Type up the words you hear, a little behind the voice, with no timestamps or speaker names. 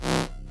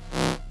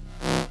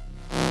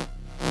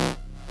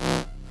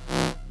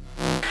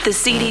The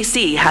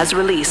CDC has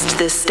released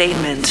this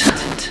statement.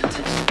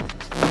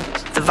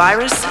 The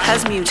virus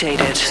has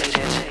mutated.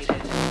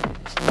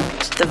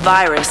 The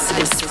virus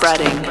is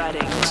spreading.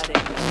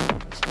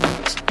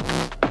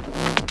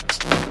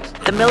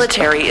 The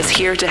military is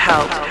here to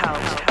help.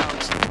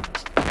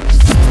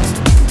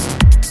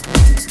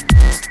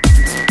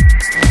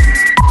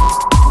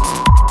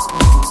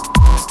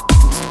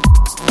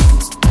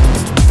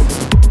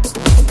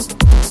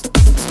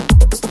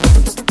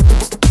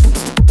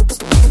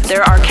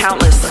 There are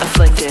countless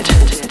afflicted.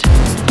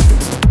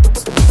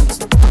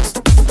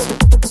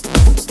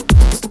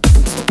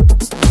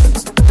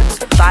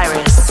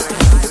 Virus.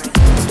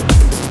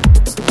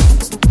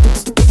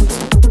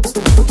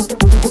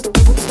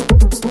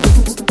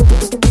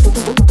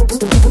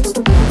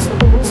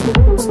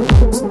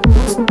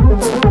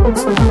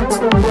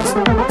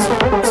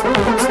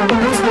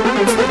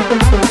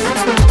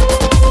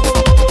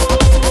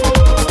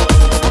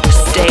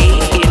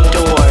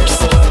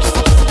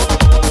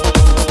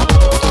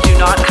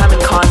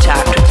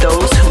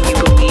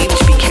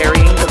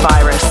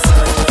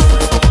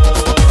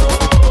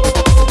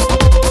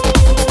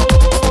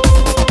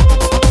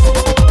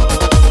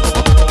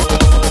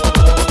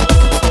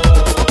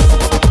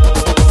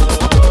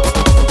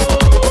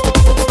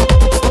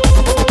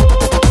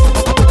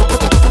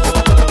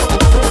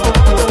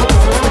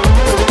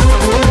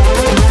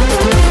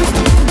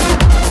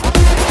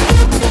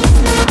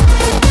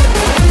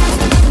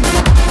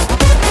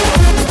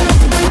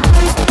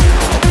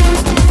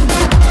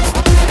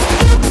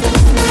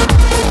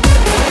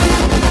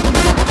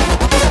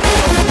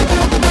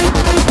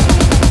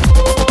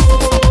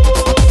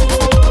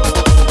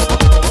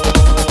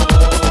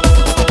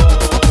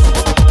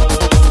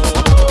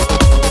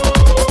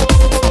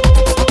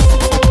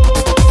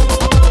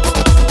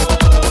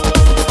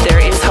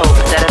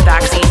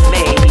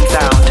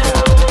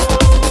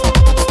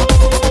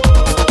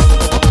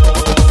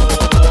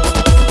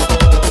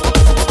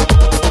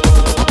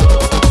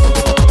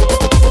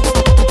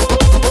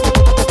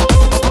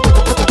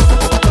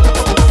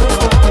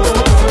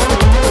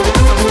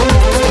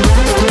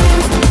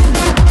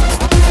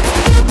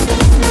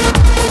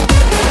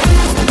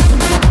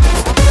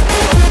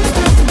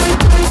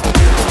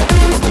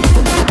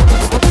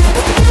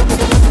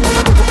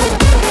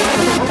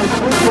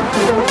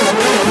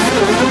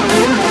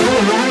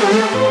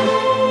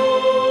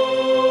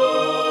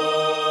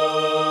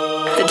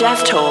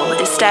 Death toll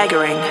is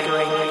staggering.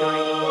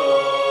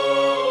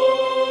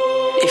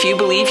 If you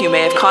believe you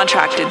may have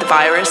contracted the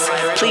virus,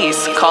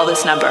 please call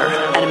this number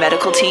and a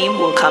medical team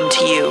will come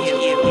to you.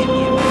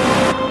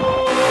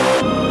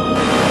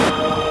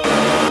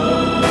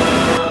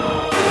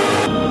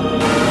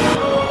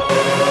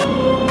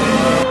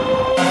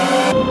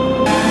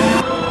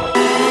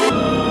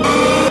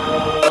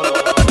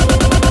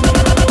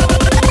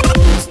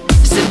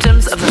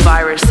 Symptoms of the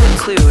virus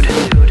include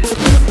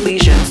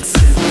lesions,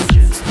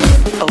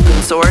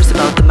 open sores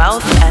about the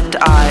mouth and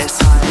eyes,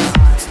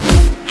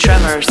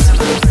 tremors,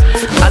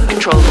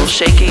 uncontrollable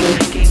shaking,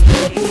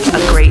 a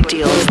great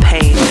deal of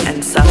pain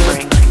and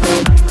suffering.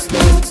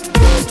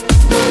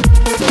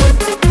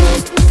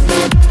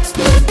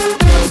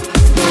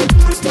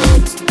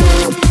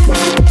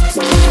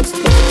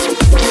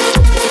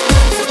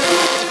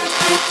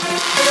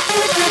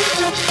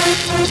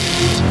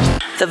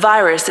 The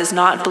virus is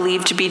not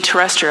believed to be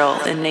terrestrial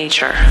in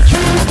nature.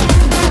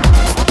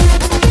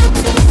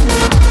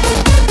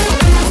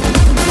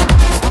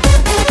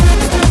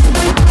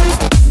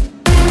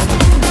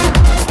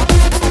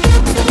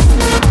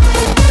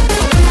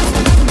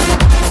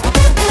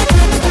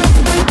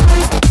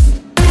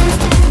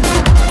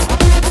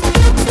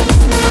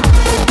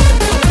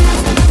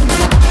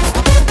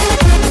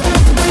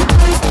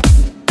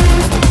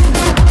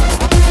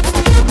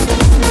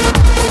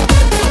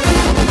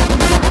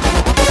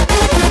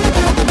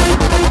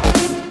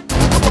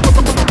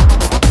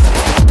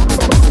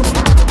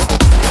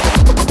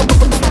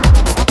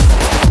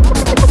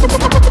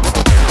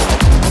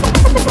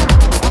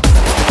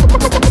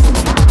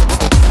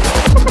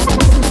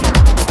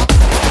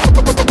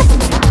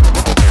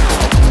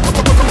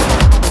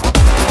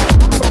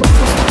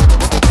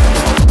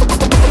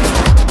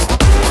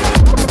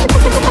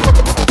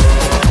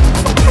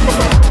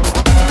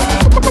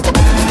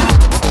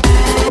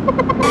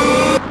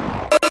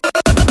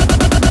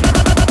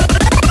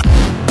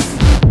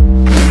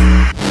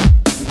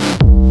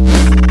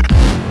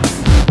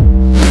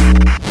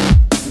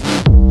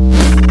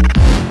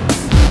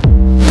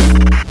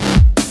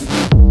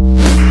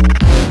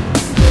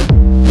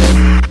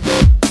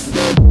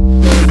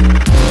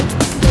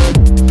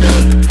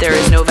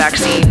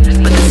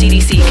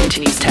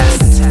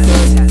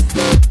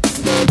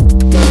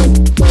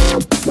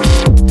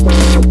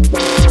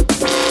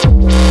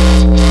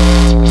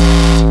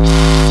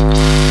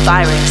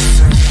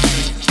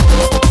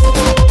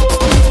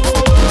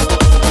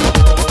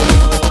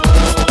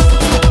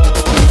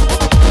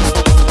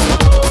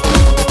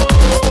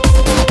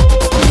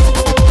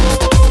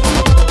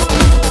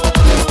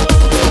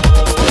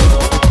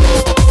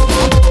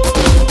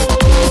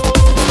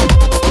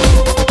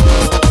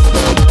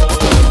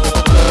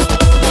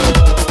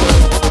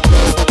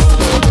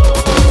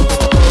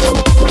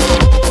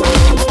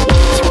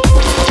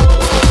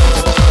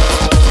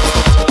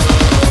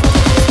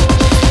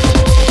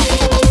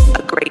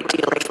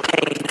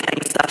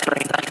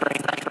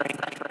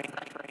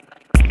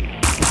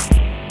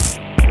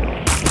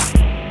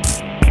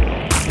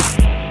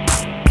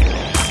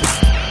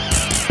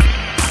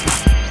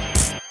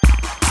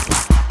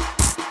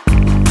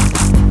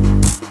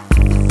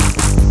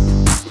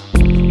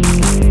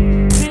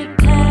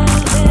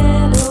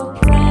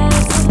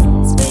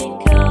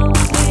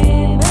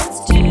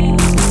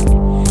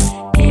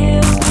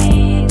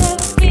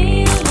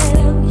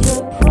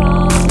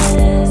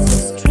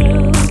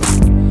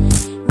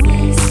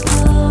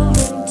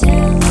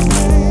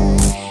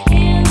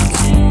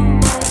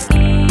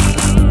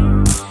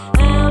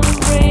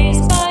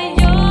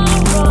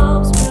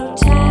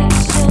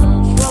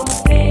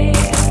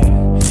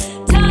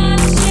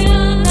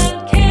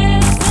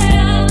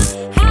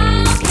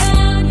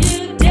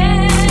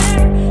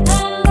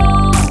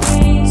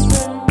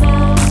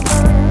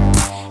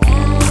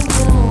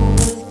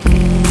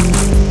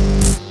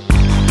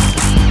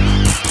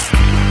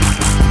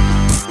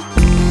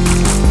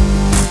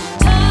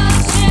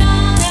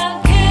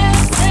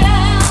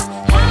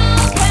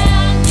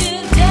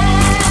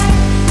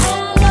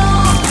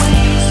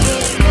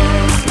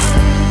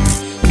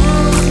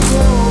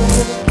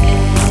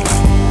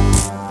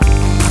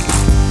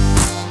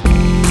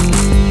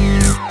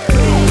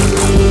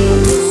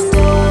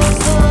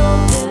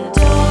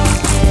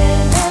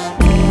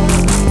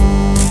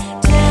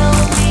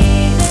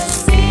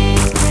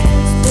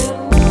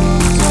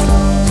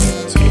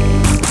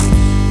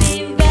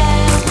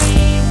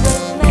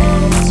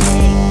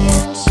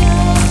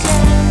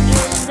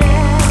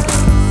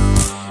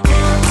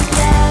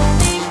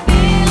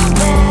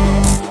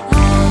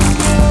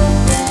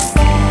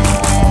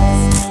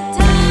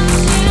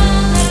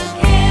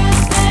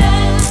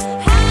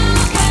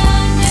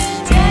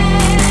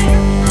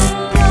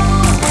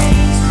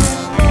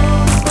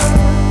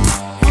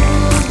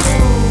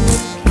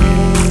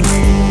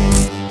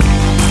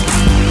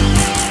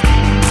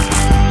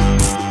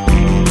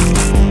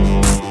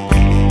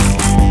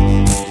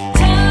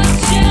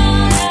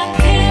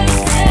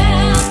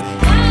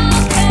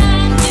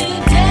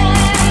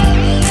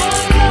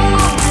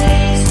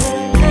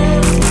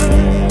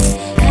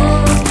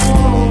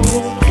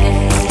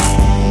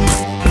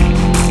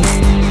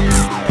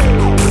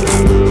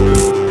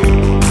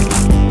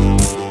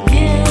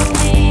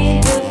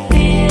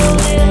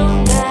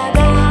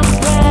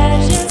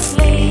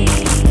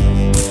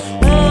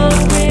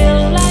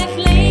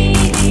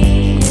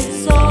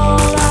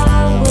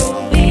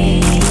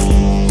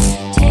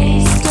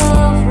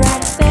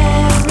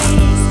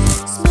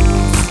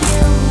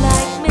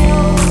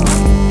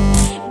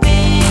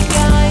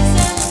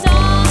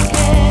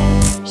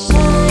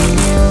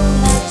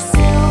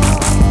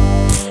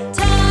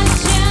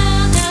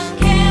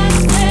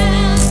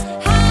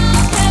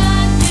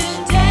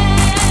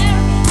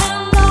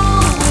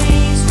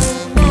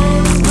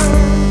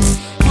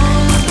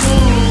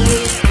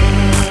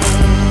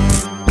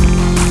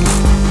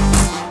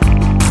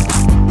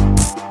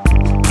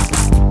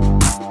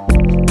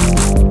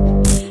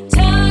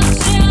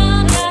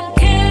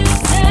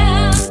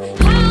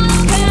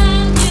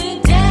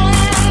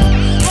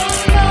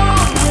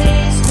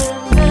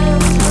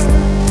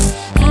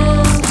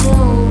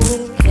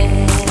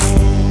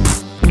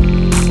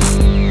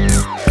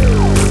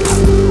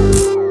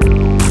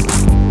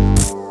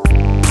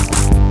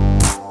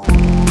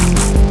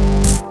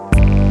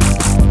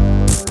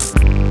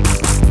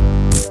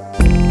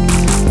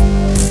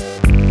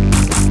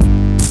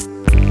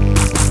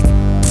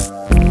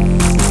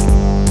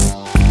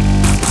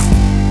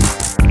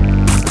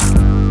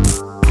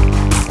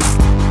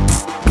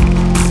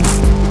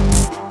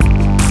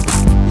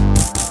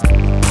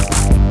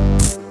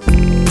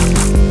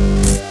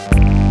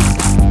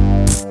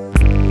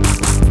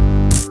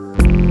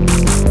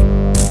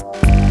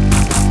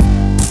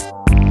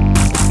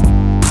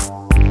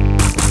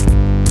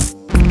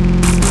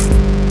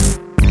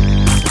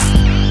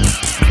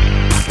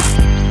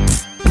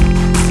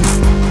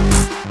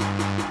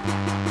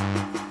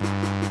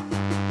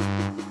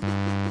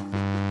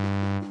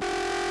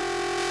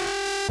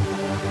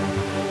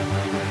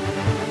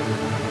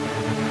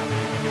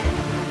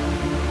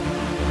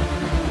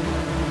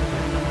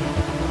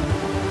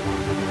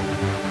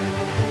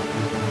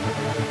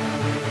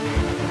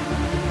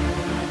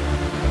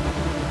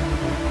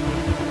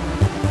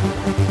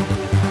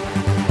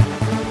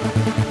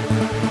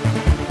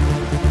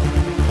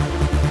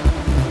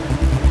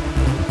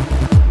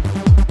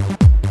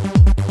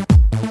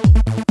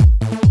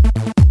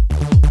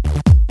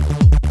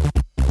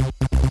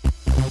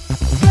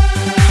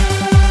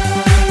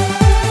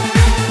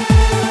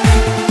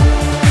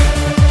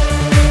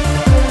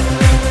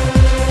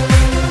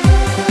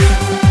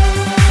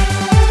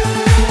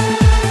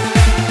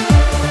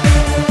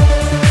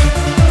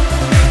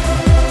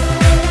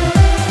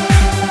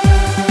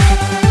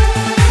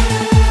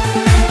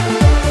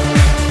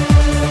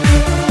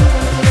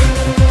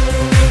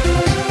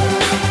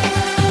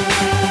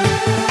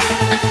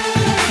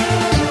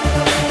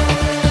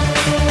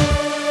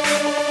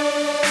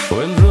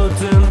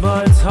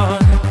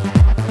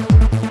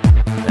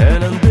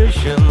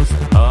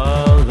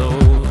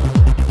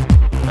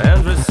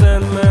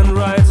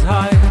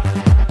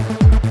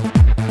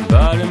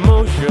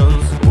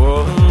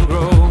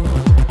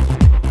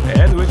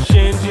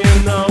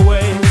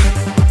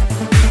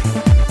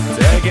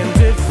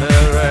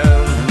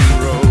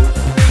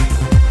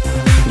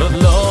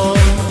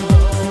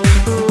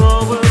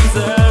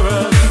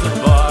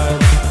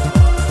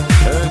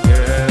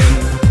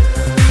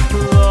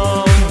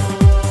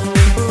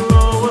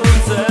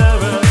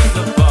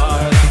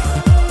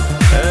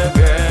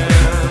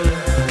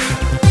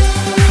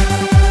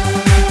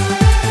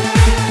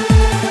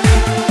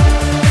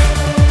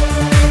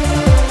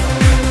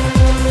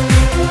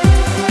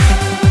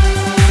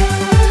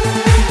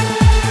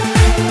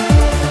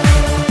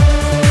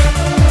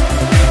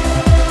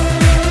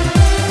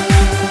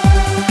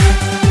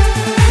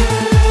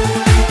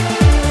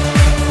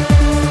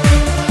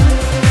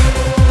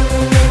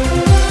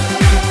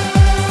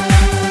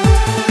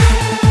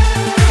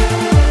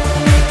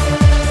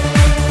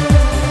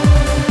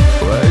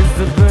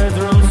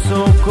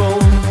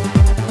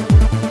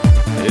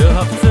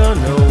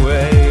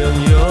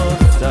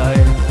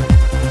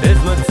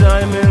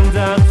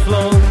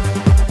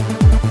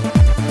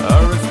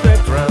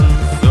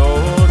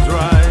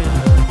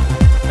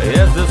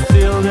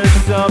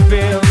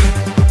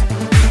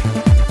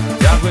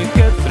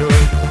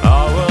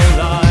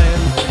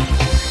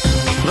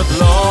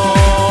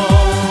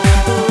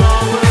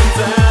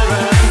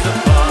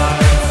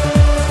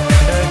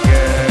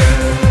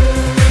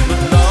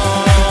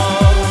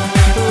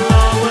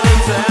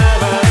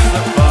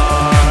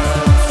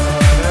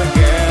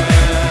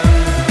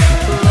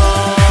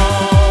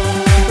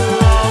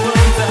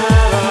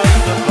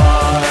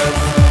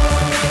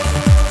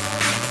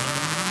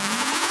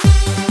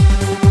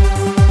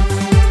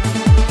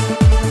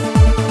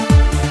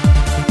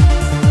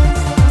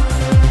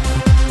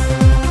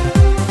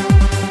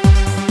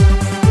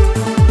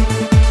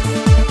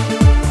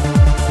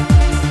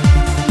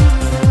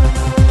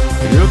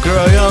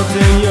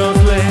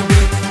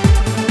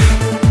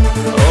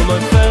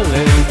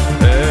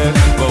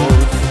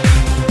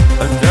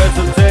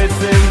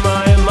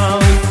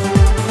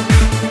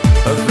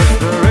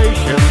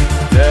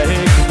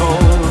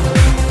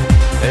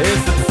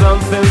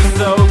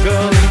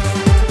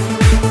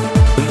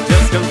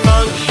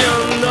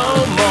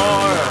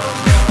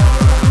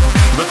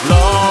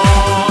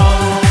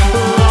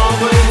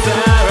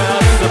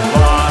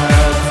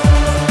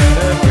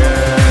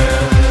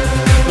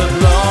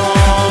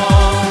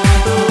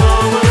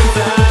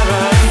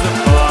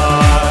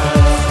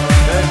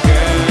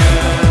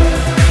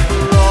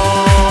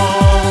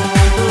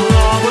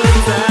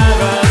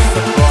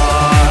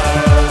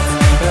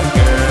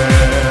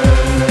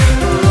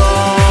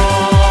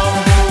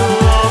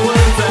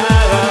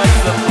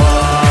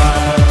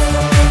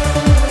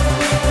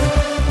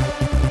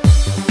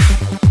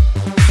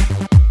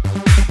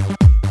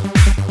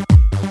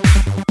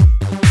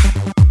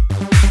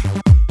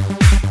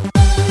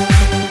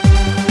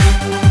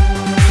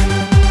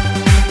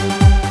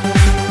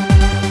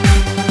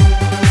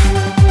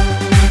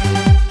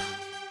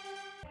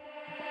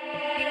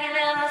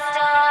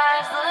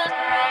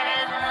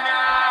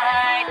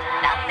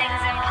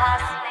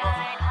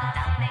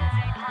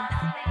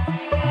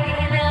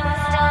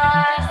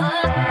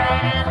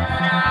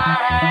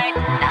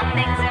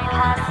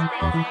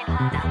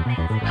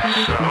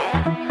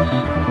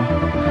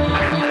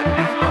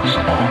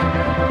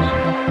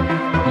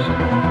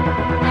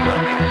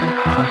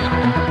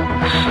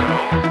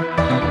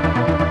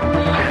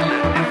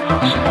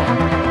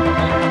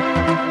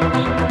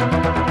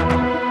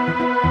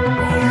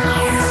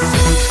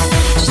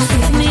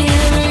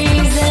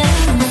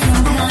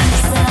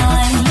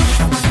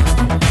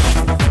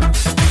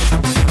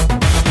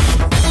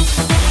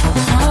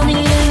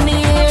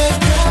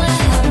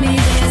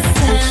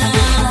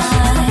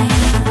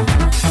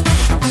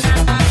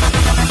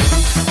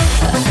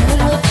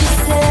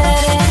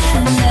 Said it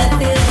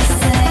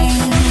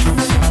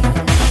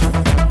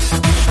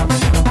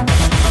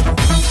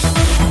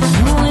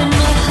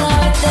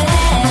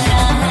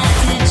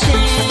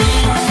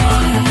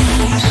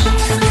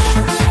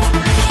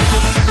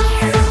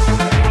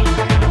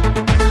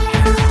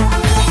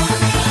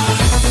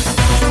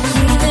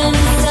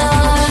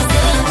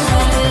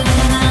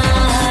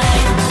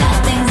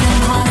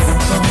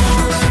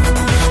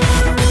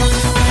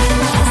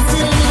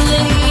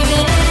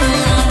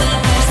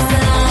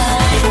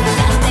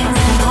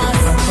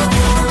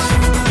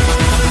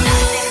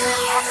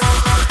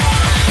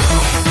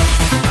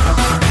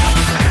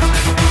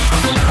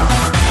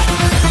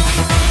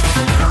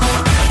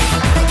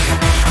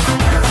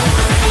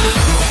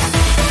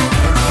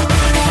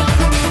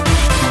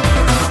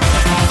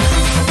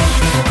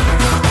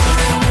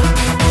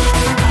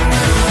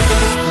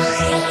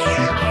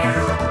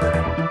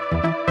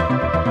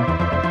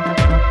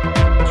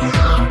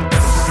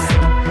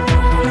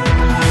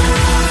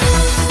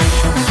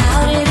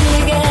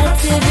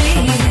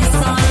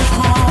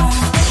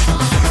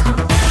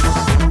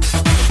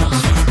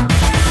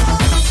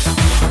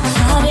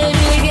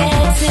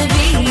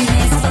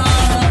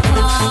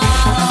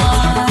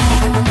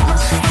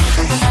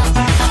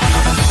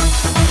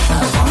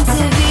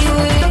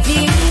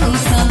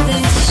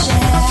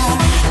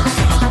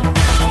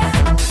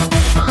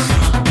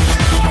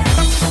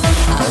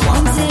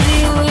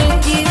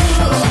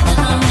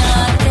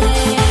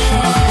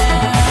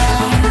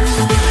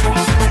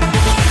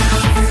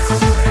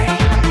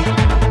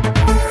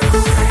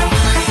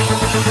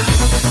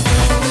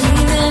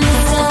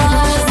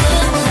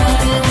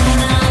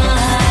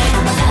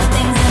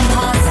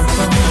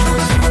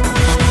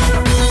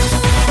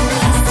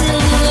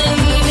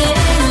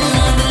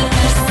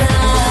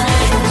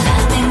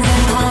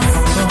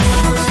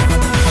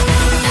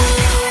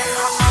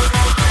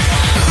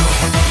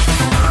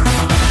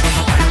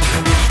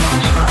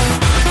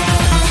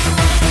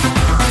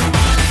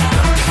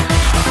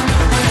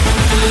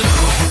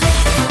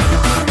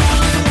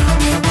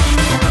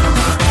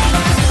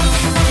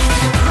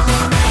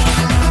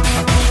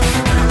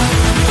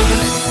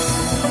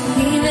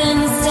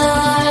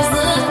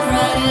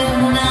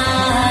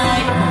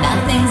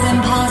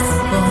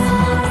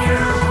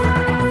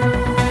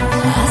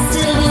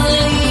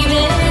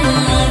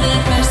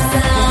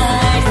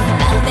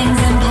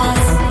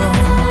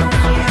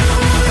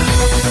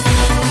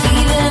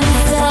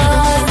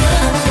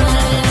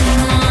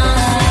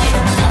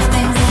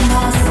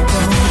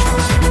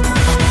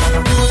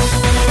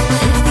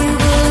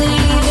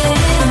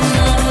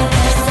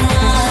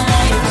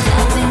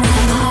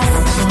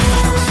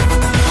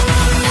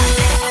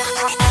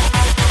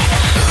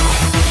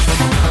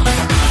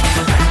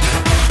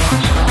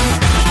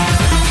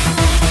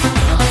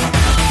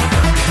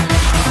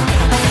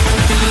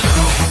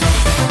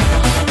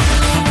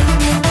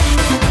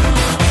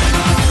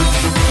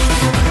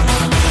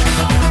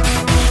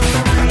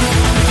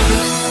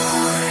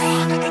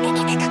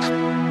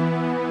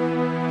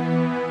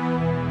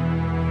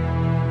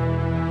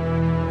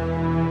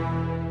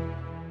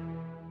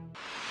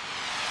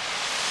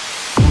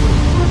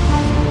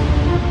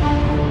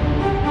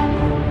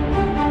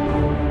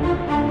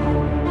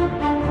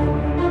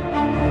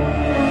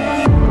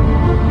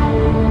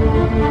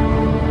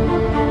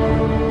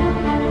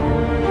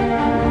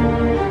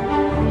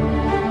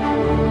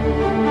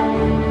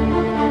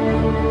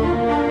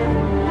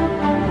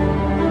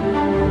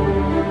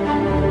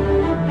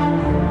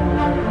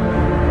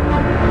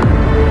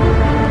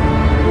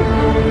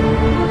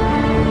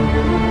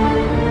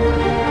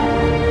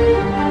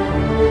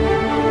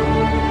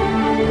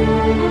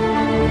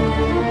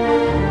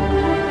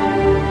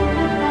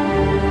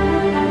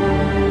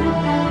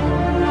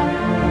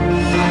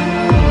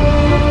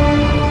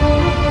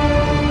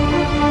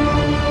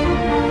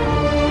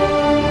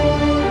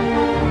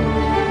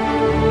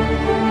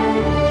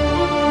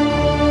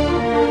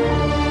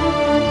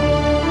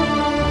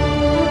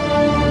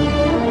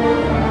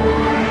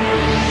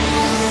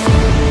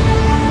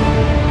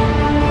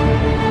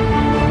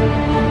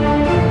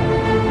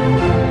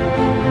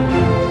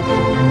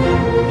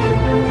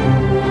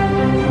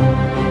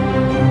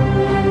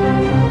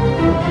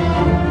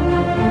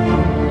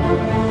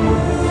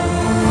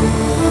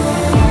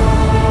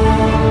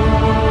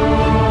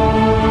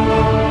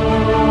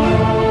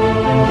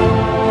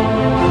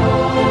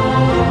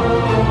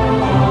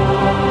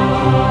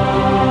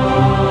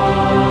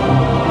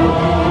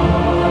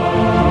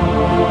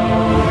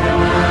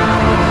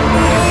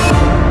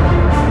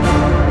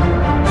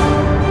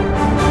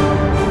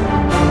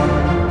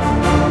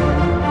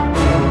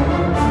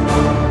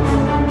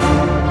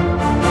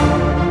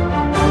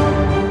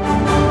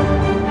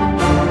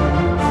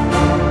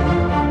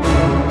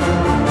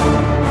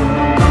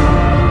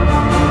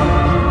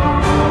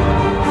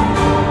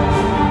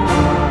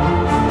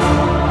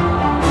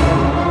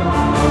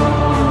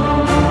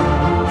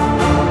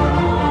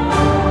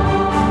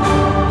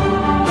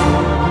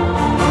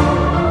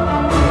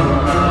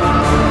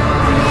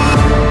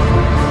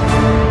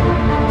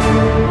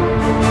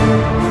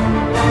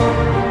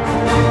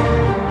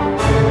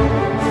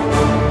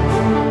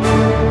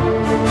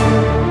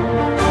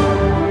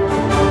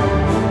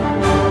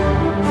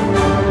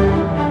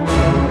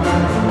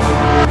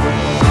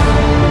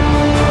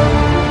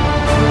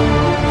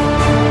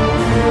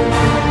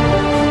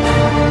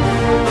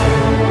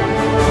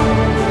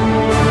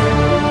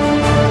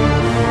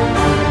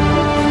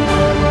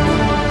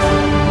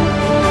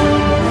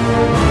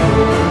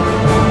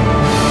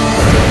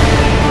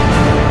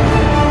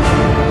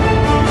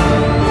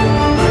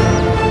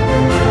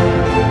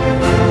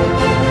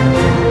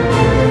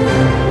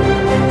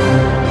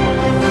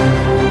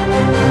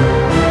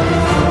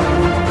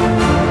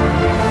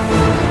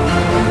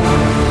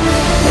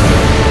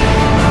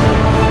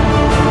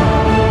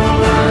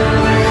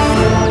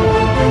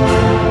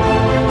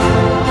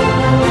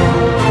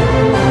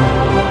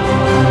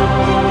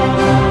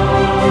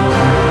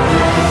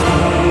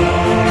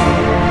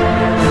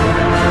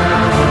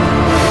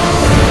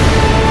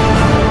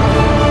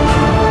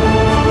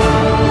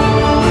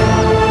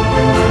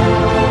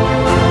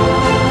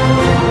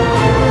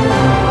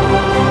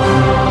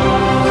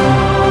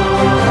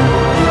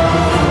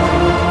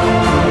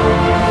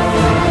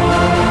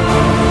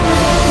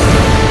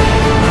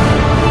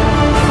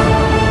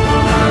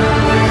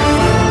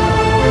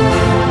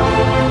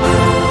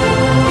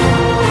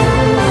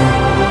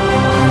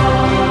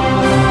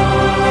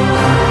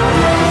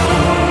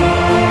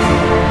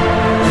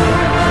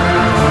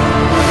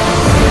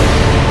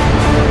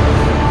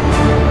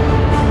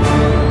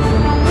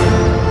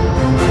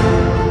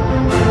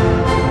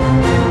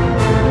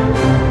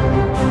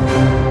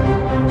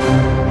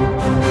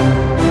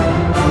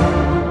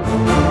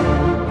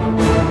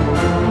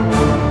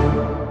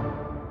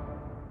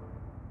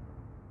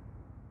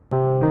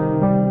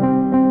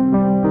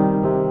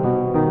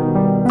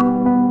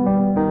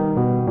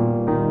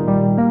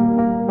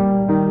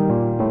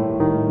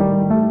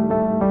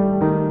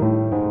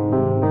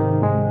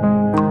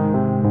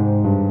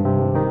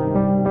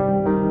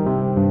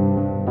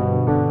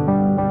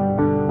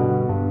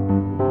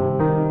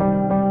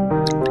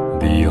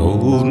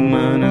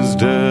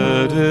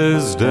dead,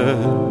 is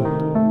dead.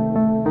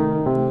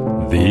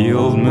 The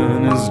old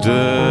man is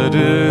dead,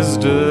 is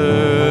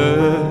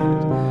dead.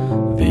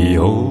 The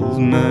old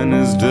man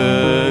is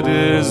dead,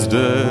 is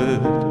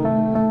dead.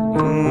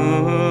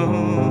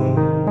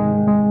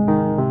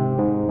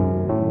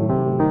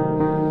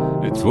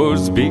 It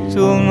was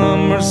Beatle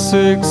number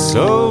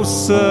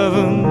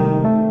 607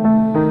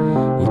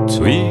 who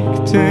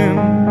tweaked him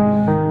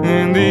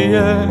in the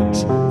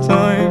act.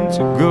 Time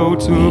to go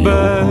to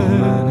bed. The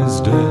man is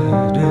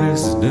dead,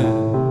 is dead,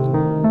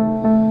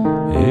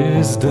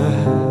 is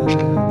dead.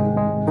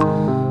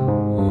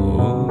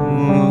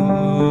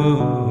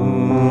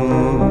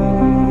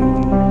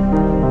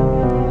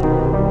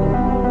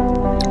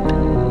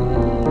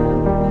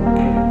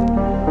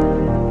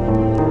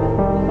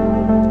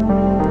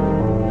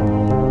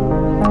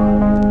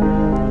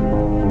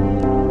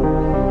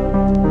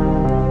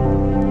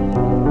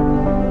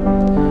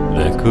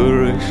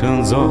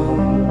 Decorations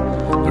on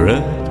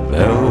red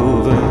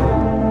velvet,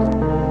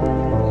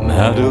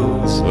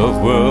 medals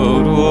of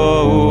World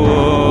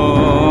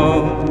War I,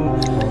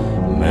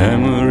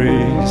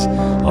 memories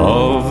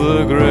of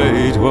the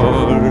Great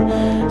War,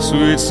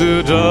 sweets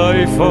to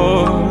die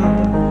for,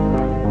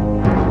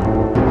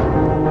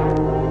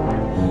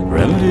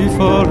 remedy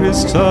for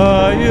his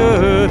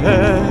tired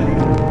head,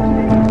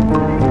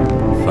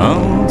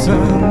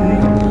 fountain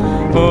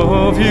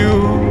of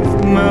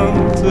youth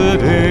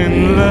melted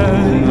in lead.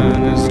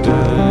 Man is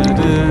dead,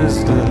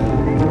 is dead,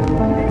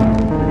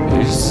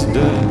 is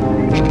dead.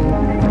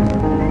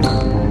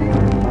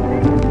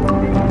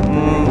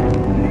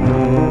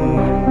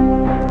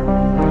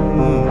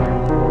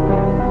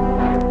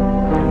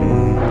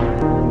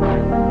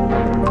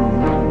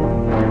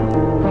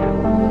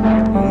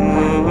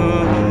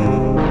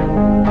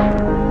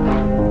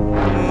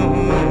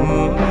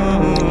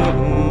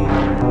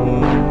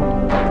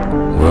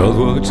 World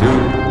War II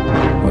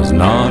was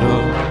not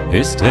of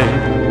his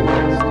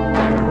taste.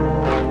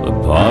 The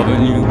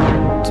parvenu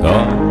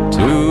talked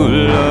too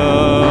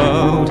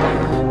loud.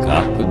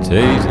 Cut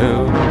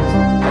potatoes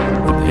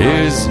with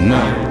his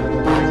knife,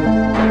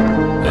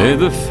 ate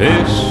the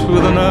fish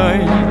with a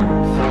knife.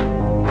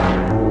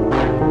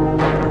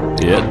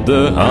 Yet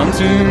the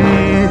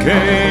hunting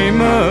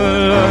came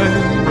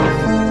alive.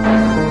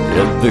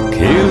 Yet the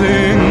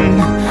killing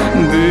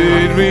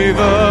did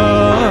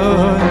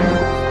revive.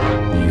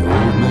 The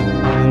old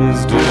man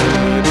is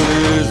dead,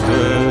 is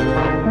dead,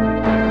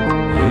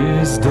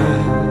 is dead.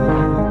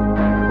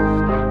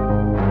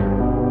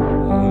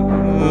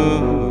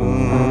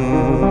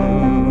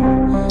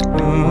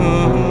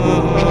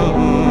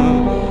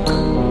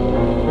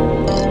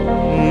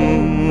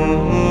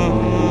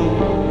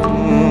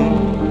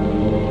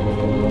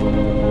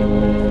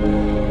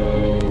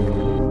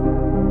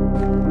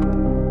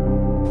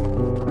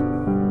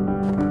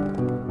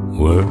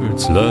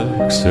 Words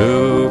like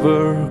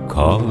silver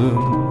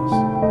columns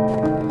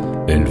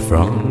in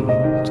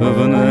front of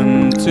an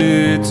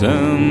empty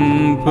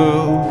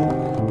temple.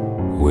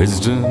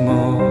 Wisdom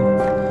of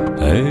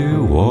a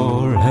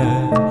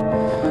warhead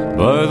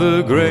by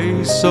the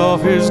grace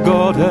of his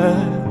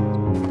Godhead.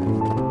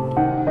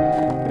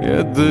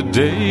 Yet the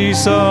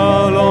days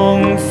are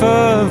long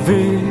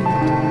verweht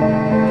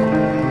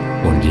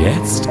und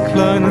jetzt,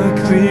 kleiner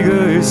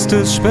Krieger, ist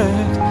es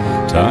spät.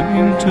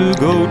 Time to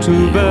go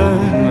to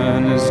bed.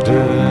 Man is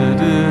dead,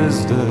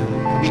 is dead,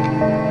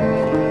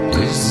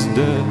 is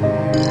dead.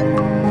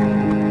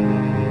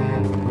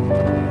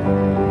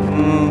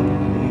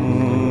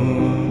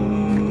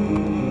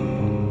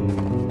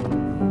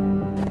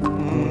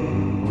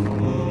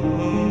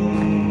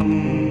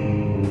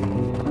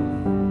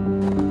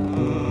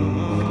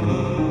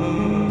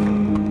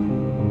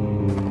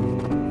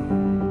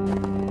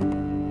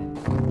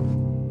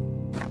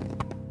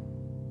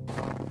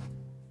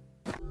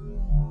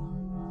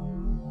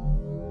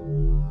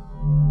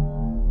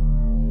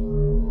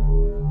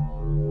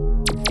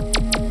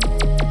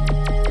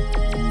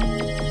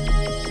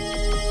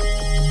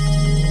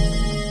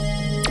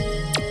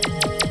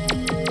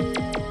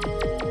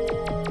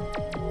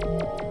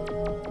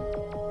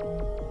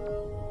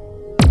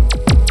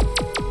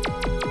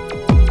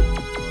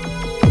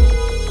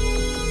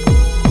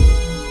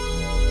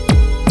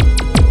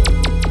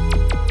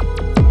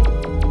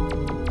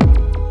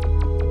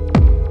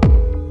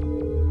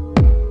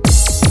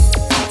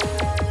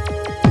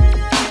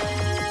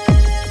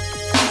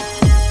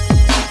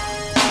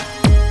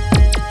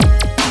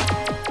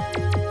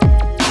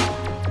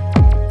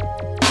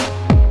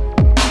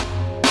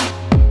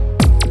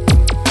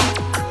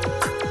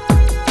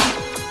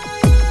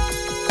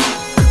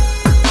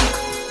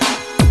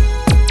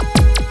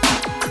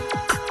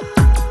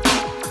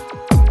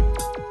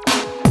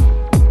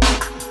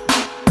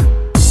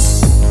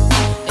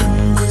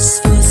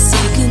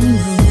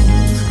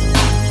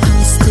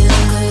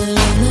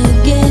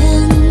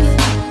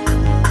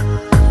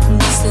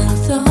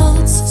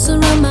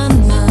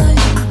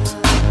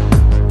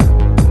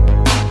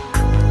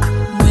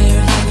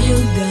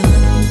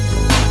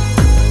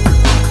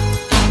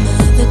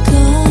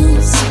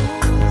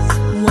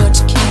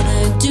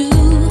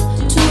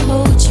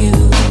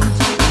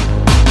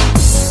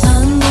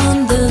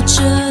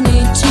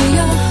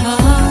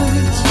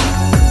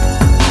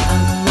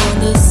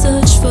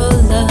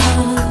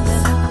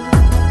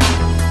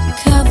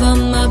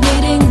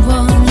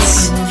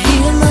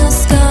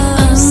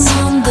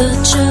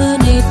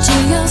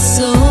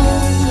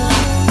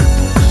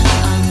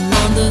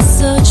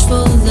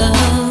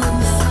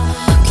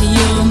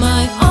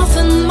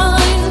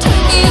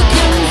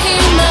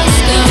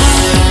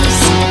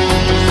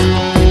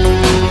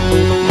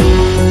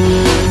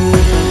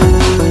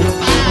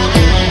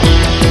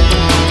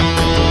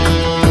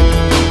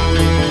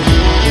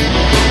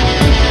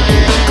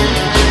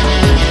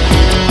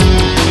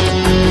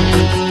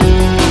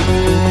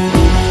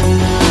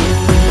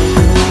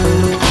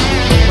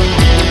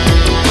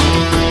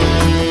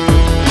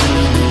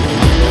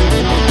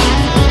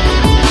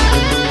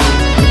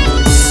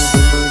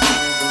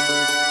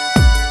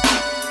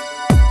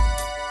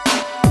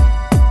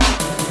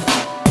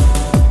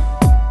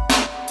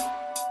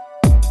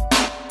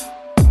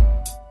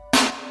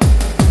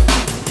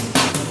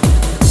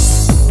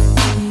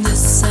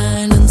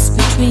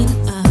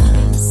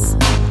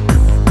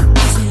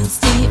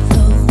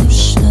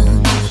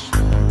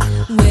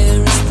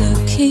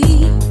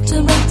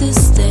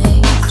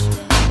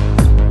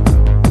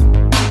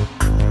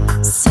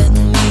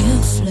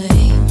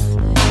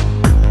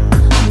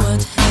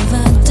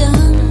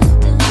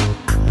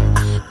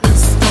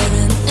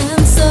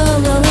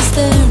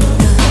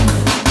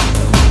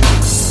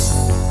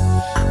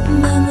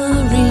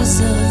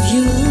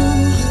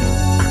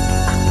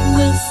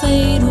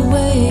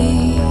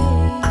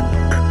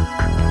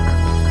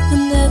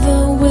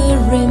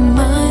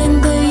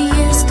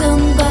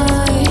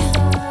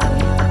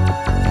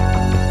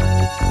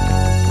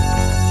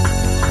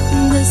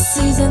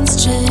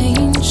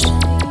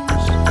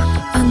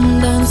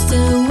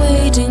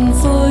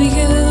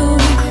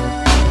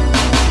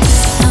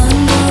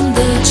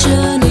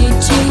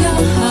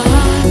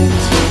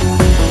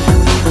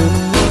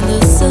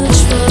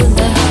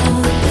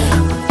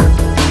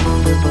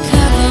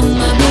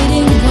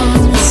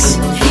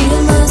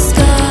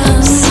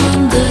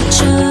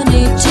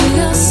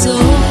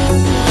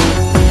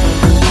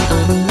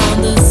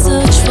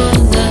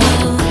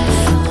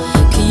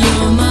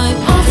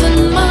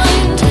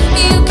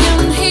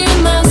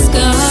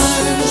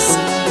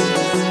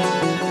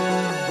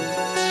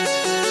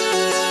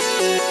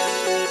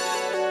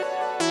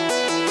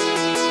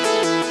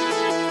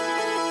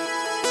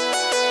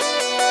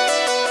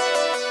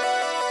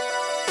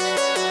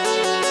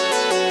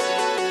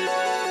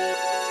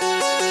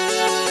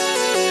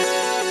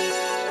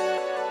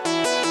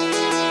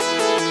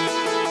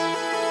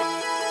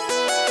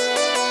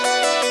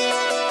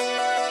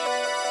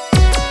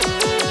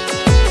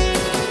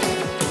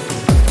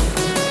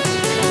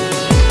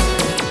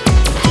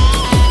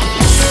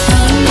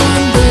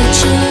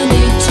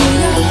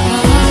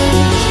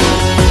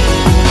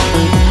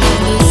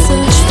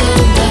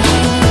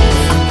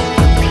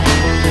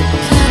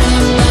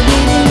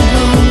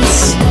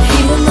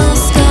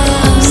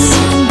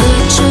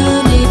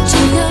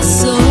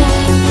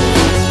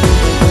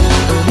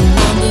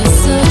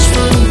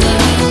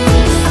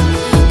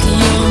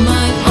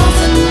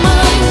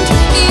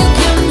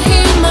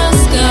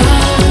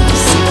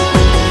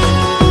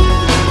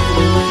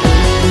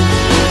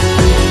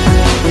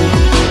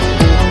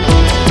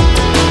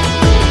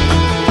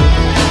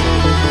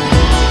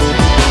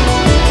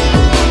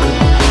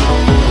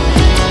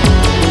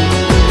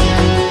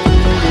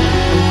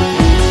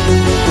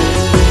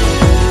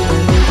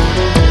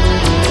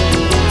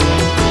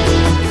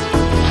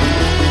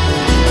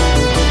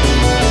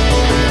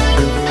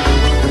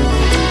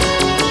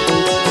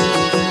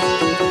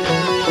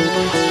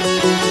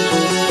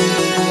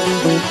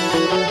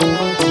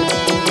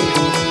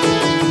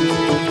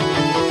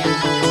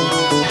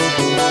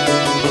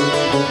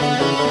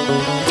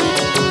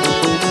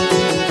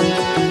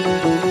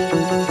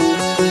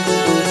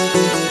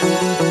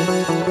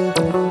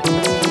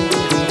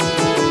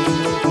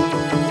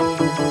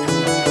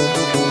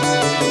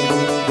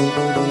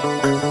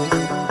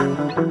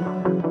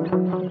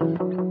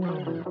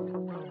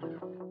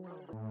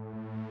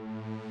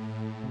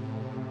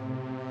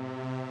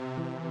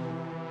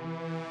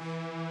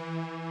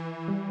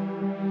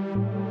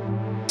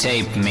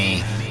 tape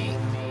me,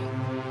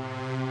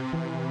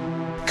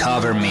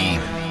 cover me,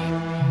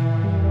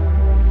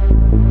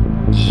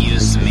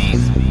 use me,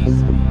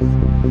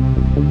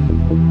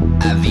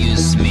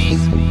 abuse me,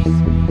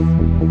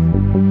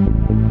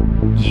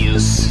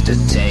 use the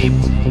tape,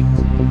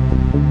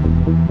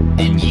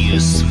 and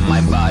use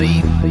my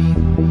body.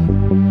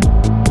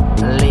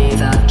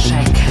 Leather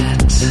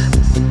jacket,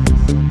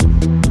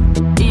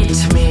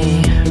 eat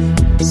me,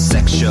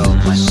 sexual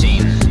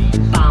machine,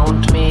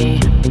 bound me,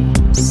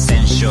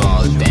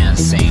 sensual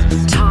dancing,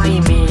 tie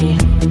me,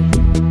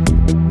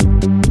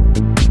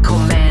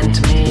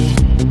 command me,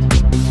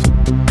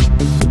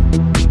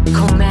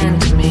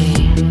 command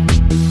me,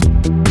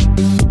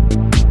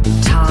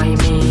 tie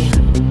me,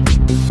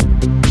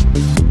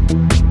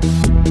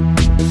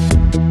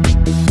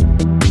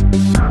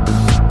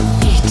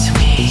 eat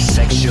me,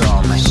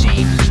 sexual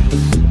machine,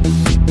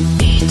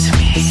 eat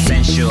me,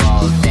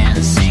 sensual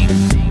dancing.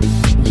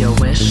 your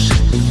wish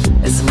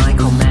is my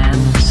command.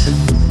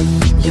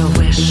 Your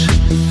wish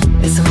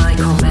is my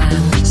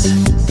command.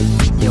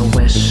 Your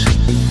wish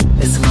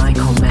is my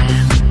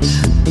command.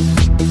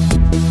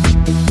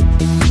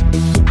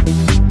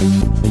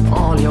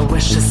 All your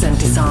wishes and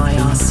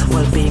desires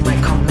will be my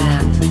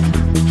command.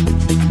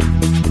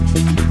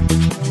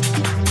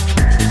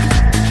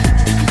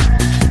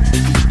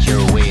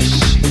 Your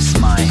wish is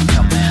my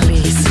command.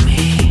 Please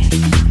me.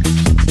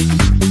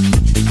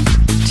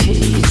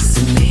 Tease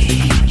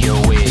me. Your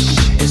wish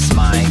is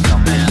my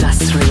command.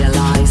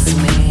 Industrialize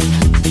me.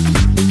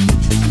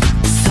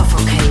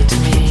 Suffocate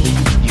me.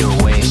 Your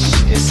wish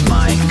is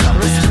my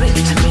command.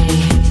 Restrict me.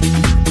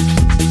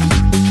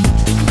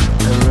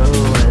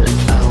 Rule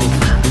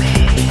over me.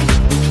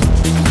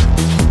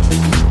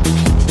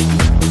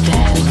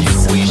 Dance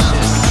Your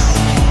wishes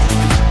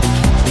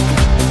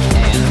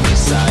and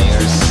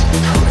desires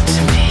put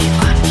me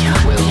on your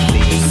will be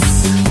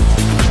knees.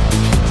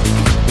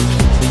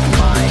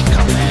 my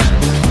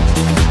command.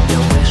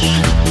 Your wish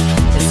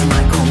is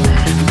my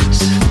command.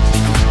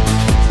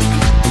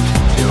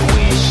 Your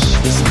wish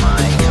is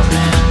my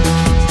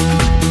command.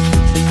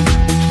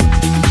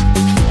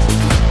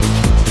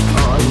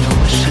 All your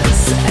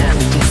wishes and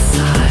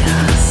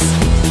desires.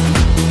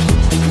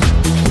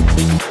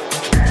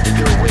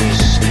 Your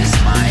wish is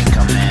my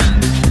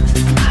command.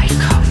 I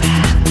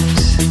command.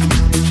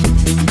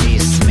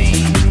 Kiss me.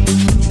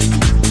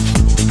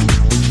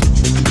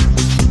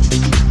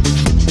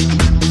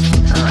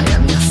 I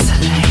am your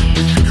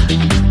slave.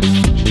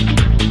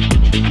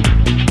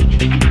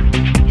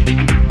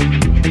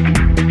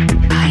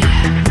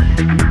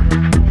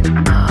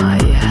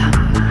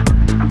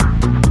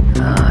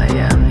 I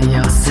am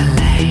your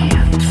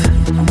slave.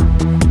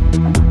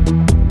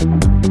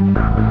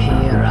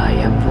 Here I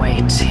am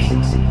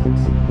waiting.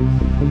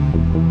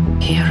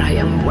 Here I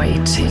am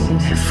waiting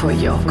for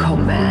your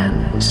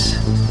command.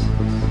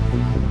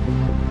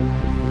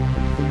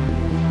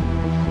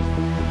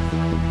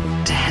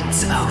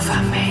 Dance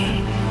over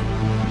me.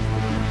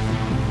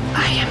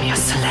 I am your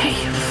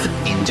slave.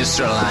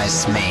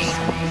 Industrialize me.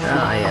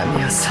 I am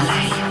your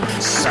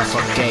slave.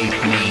 Suffocate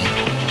me.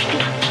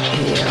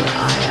 Here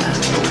I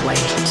am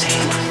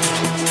waiting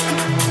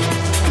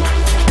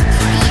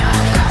for your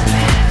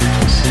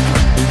command.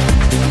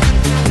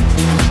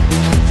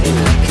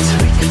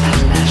 Electric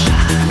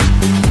pleasure.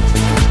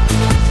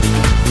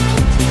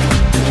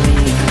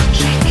 Leather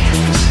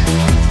jacket.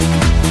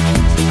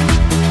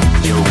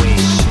 Your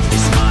wish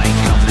is my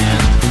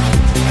command.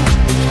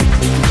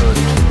 Put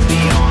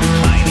me on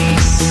my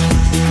knees.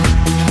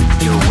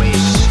 Your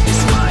wish is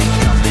my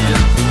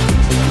command.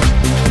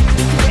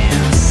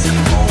 Dance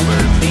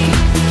over me.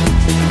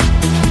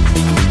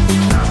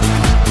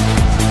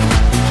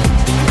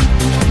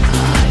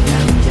 I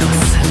am your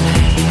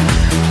slave.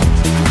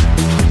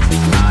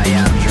 I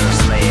am your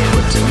slave.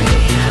 Put me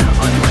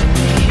on my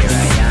knees. Here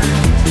I am.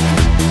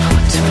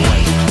 Put me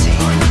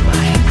on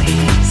my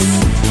knees.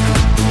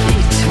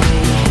 Eat me.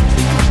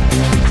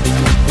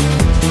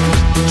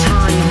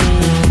 Tie me.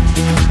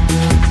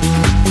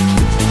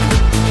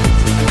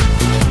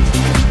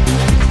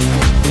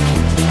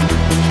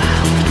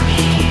 Bound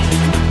me.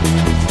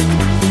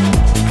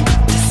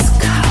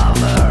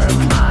 Discover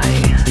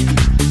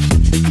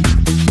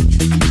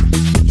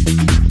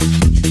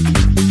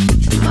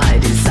my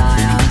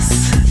desires.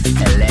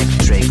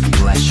 Electric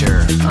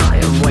pleasure. I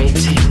am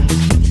waiting.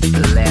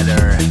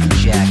 Leather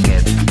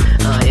jacket.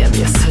 I am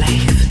your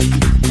slave,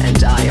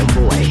 and I am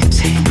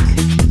waiting.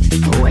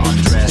 Waiting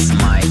Undress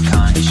my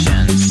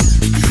conscience.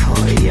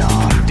 for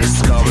your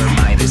Discover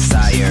my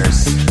desires.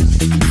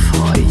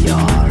 for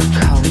your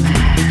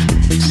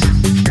command.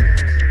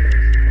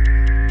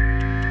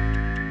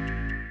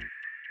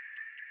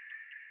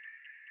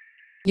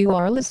 You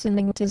are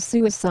listening to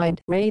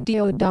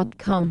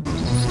SuicideRadio.com.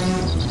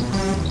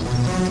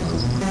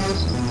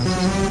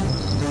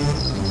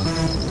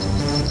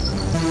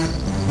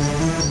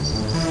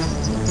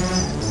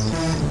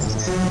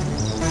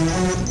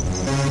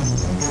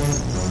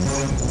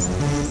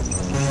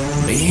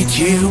 Meet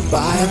you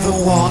by the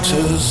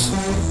waters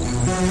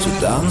to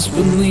dance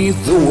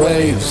beneath the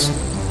waves.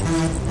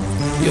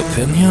 Your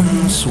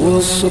opinions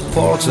will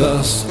support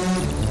us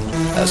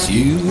as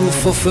you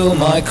fulfill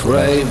my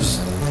craves.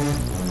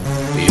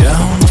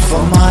 Yearn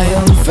for my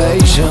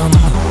invasion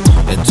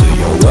into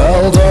your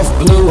world of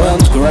blue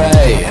and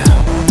grey.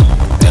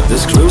 In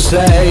this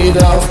crusade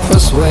of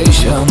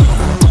persuasion,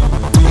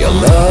 your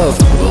love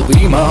will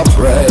be my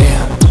prey,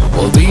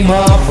 will be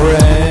my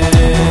prey.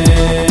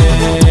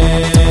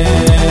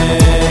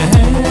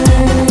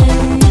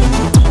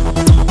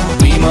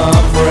 Be my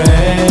prey.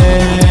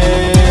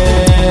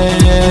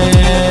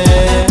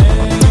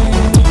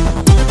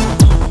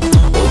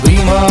 Will be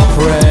my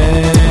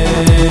prey.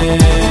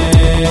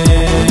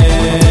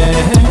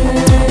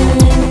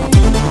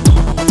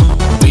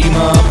 Be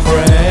my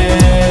prey.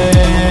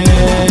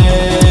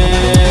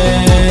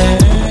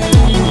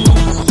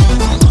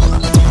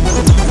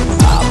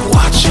 I'm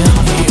watching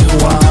you,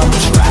 I'm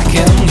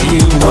tracking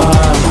you,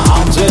 I'm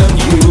haunting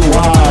you,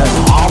 I'm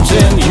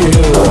haunting you.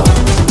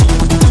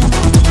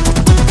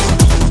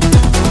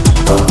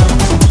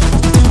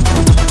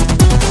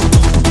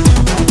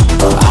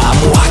 I'm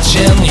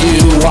watching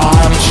you,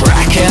 I'm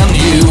tracking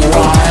you,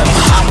 I'm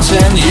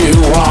haunting you,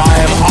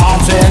 I'm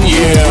haunting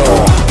you.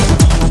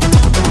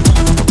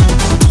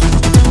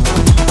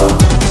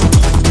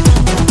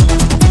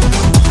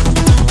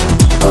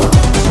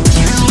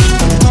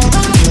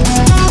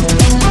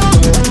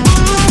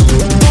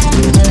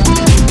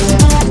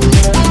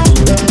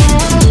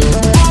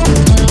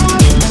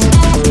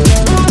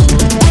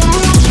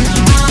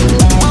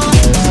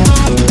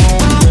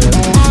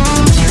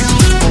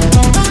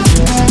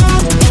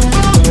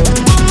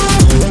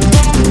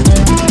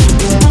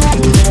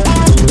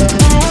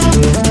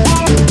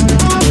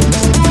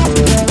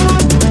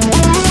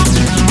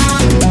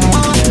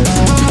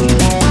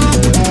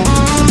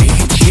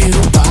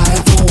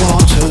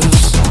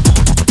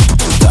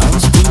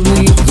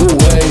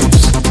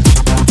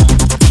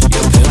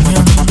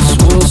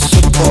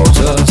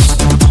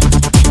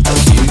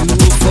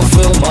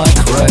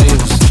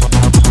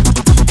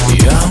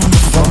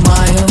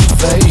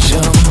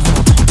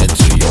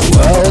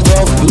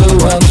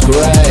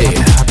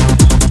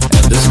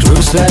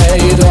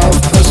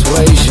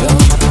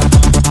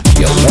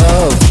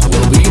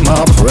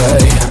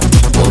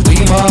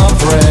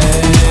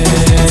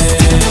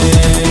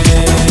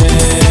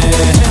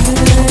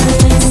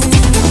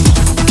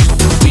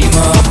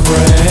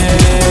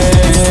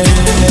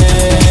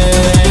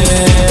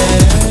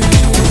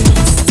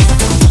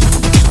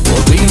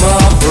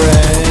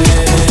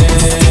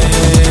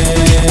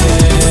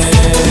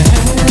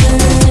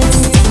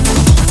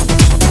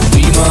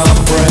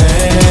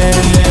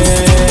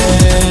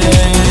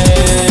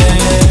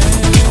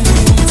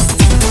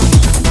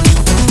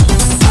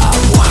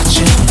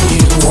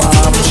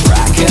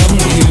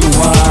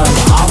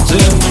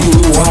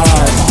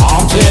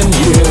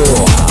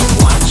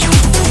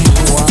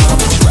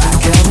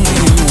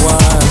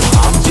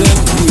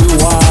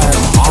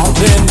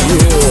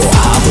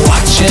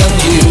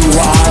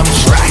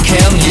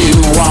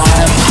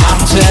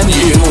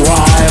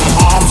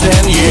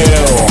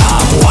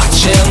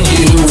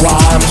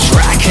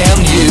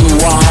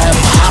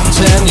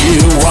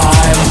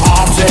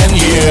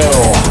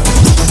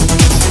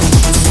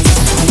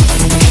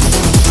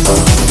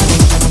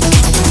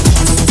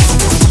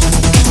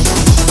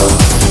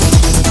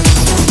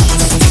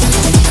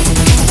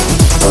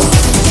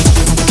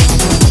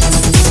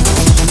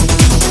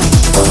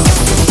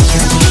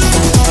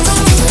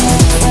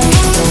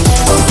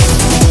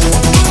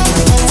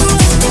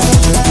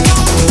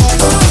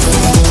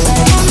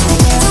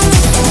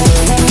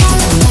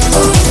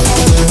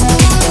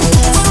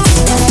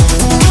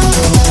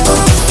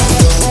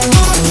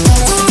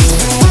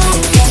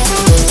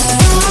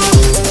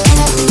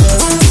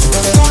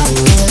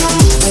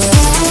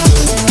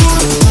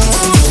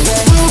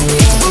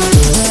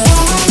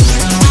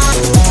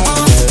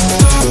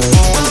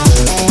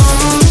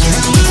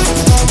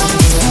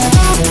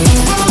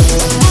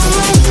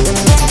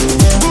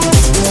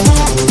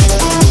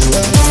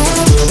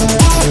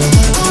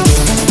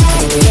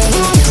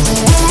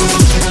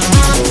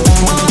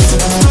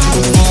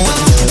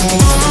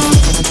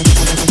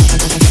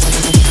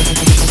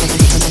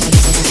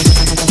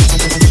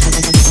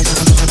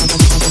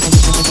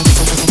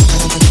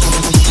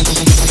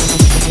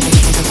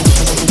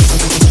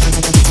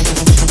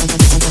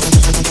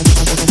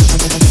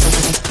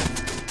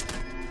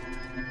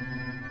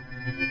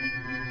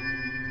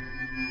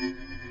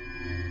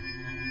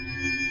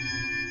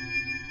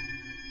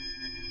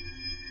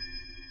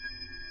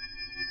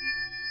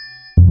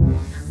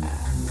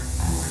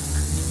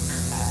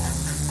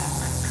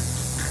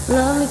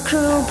 Lovely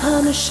cruel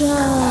punisher,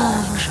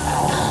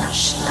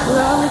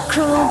 lovely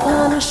cruel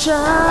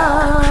punisher.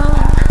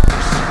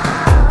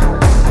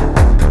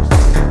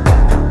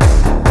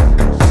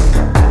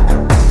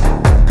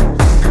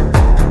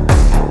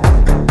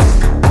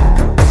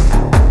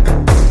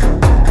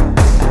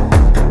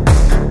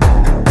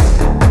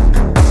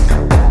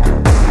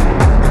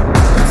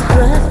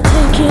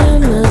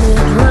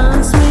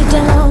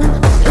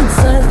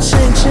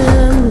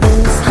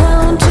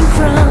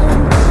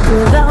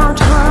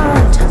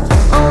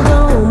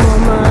 Although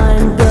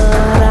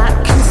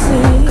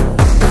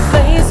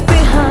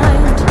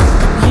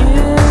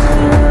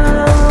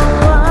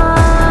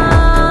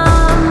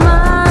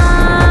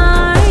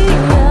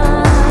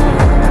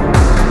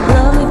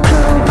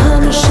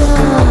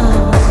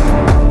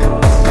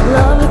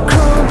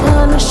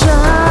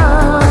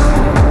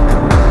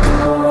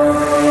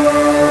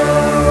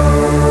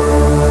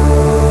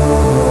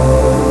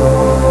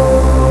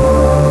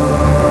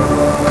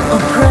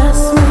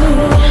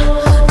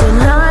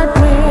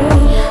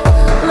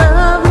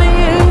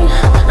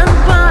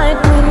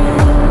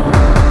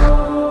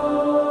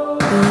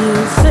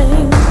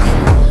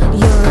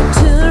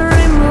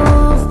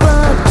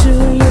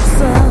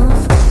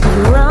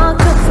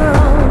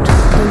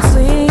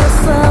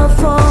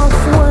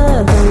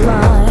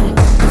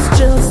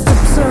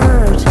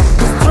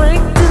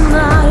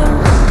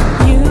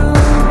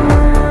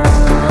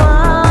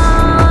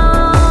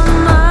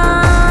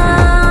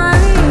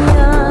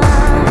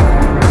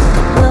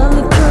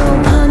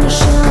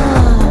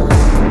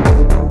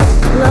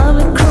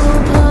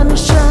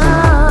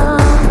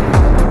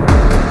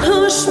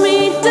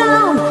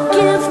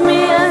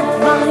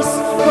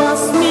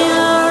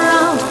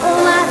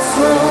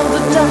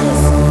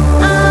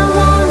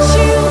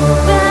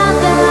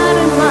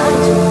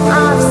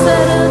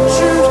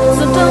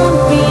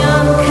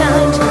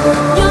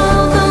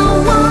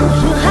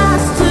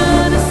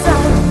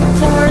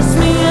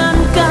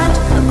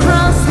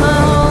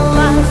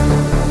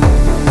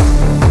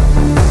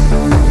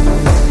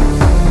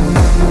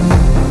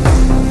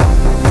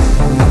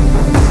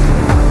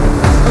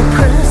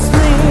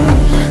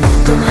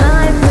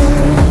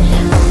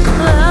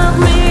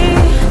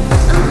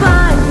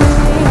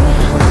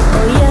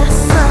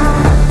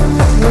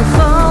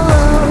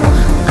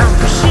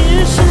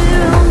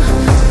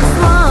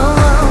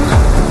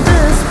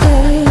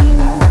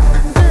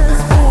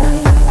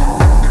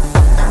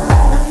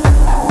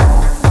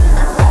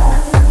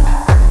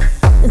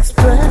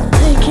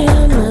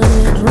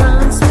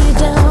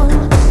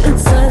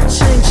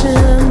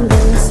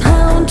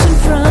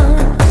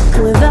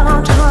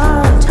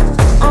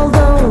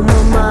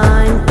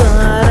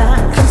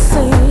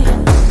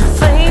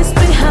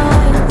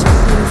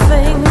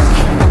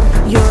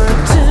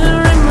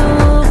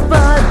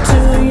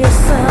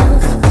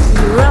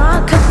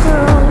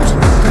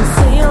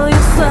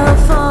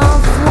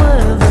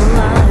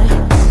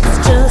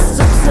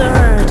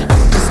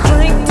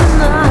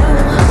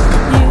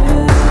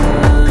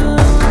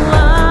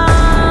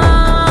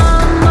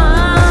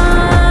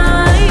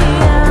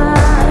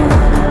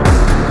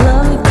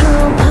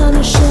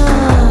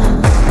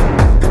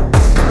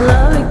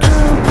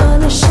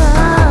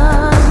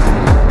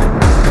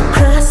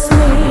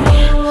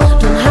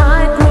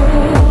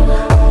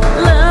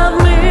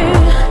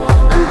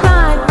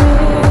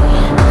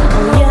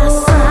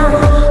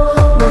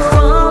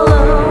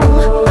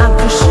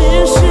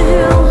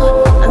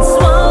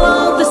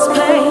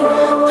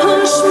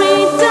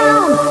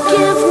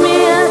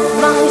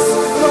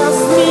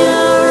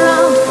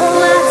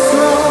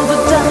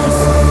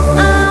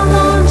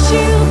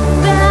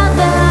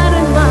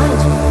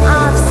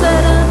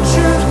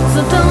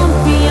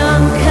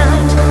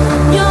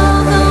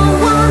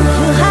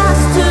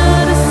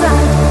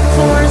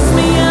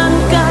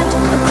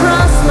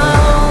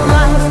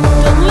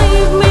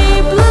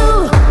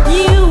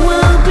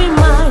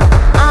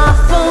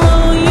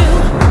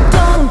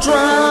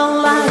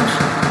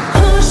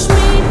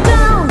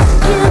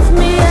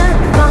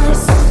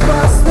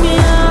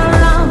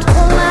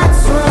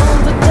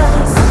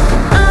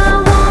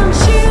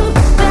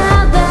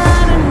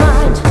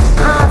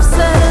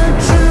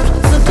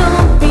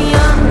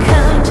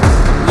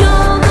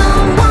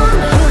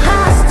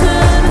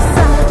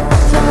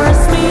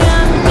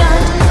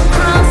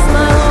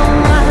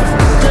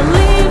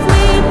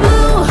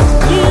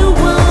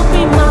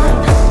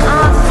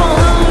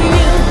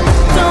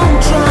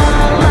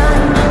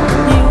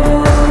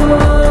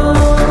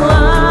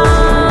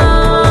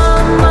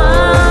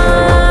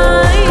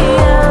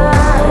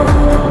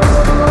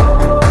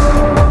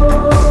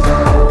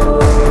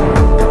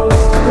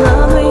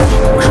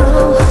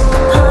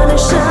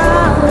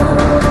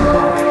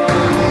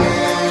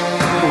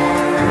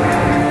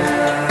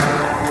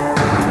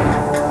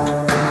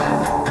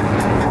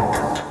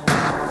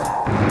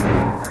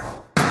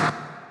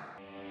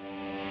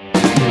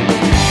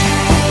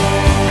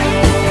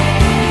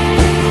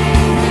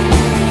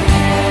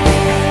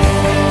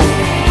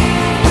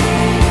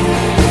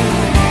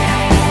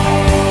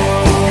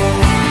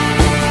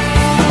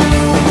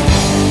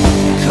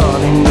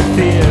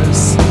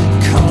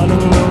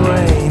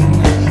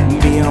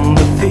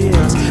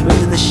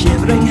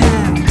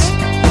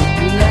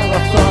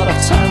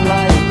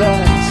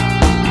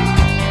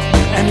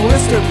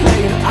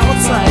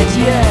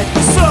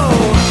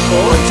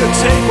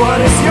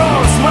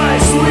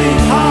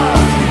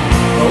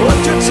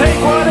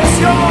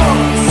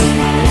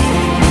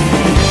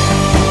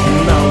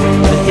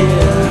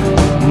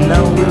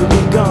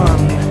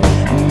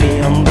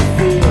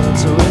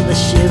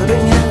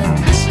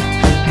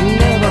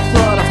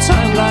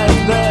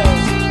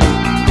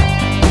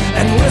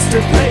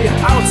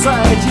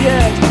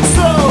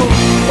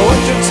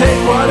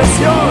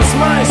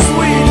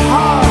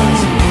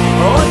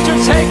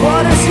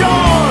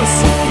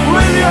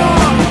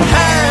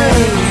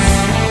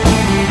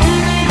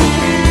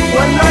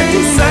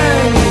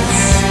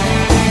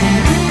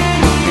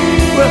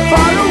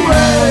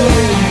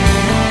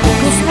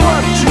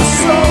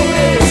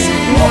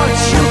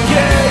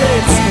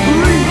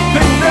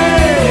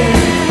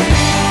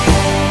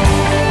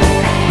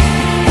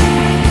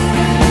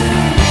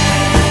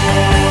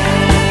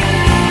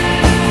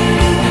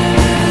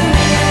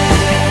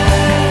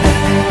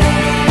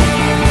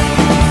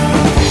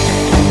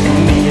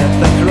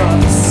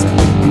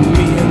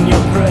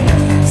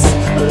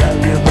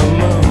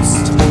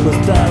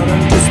without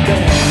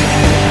understanding.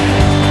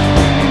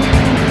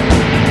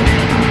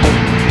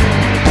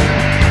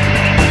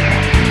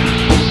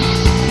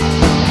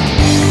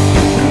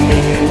 Me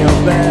in your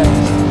bed,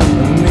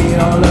 me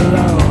all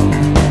alone,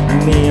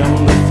 me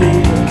on the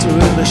field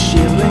with a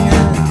shivering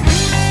hand.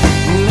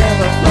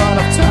 Never thought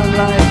of time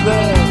like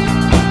that.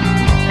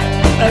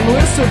 And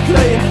we're still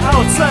playing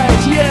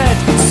outside yet.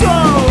 So,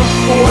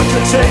 won't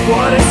you take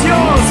what is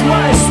yours,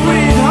 my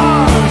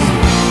sweetheart?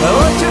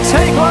 Won't you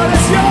take what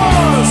is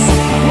yours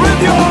with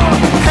your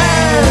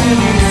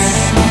hands?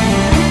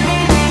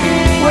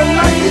 When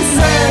like you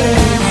said,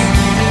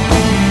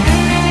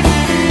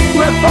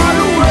 we're far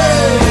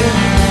away.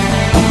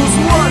 'Cause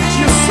what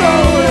you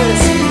sow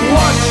is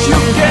what you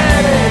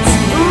get. It's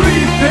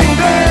reaping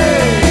day.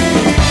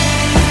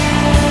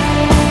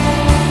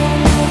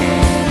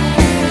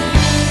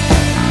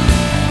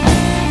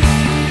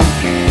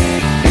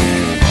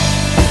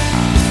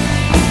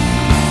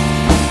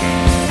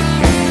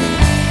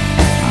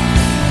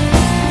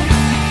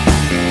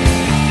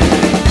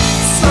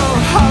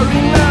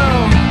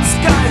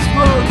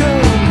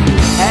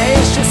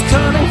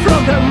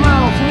 From her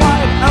mouth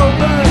wide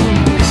open,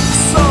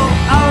 so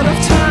out of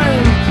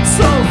time,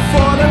 so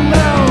fallen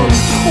down.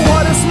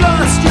 What is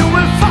lost you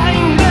will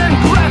find and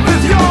grab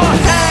with your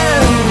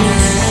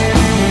hands.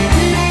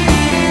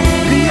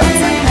 The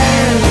other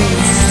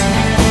hands,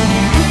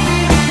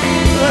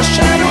 the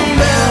shadow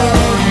bell.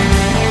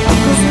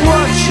 'Cause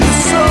what you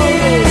sow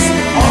is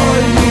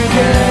all you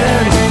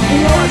get,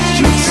 what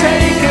you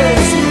take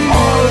is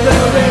all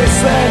there is,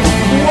 and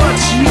what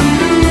you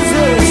lose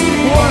is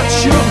what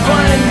you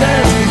find.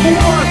 And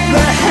what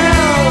the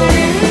hell?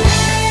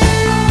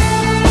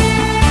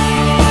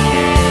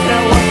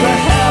 Now what the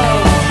hell?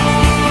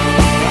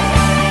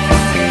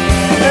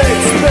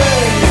 It's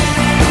been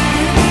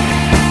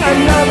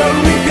another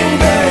reaping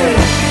day.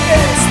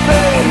 It's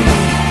been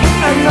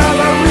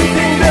another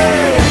reaping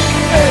day.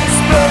 It's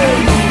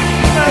been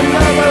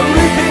another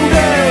reaping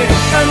day.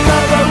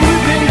 Another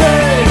reaping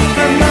day.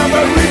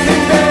 Another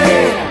reaping day.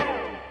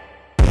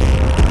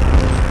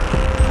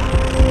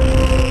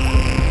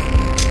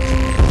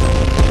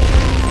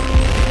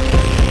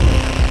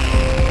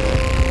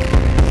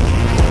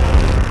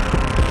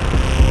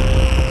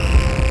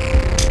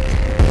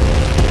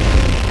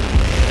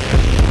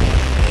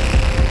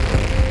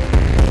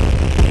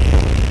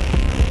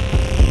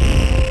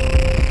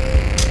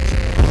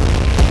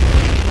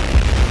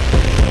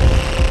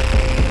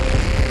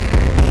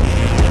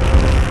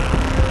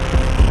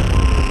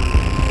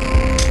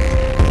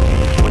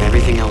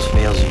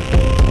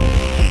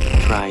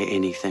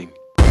 Anything.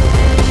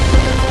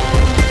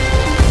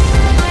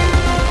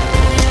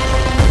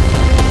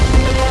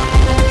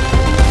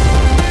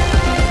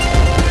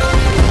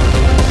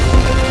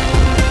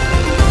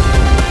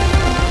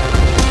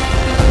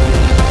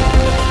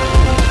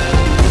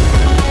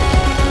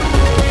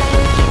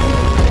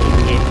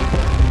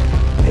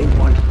 They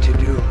wanted to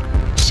do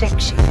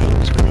sexy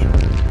things with him.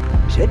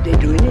 Said they'd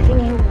do anything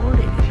he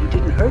wanted if he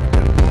didn't hurt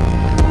them.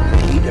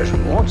 He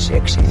doesn't want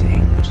sexy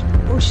things.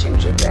 Those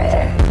things are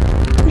bad.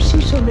 You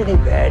see so many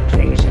bad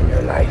things in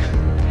your life.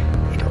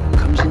 It all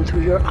comes in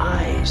through your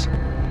eyes.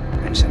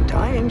 And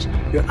sometimes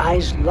your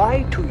eyes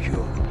lie to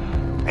you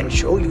and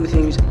show you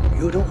things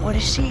you don't want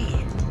to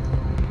see.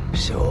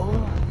 So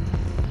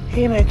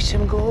he makes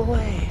them go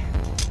away.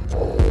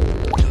 Oh,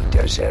 he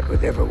does that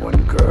with every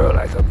one girl.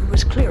 I thought we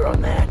was clear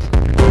on that.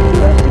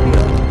 You have to be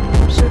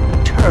on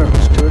certain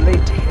terms to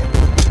relate to him.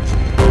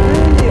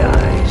 And the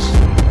eyes,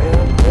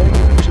 well, they're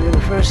usually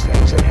the first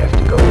things that have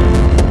to go.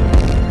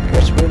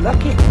 Guess we're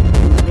lucky, you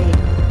and me.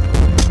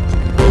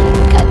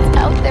 Cuts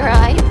out their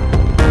eyes.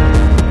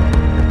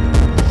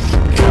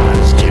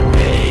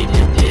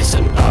 Constipated is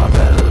an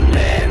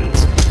overland.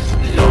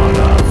 Lord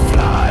of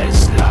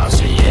flies,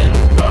 lousy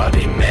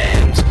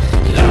embodiment.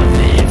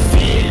 Lovely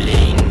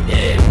feeling,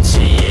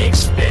 empty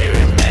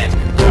experiment.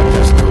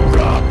 Doctors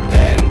corrupt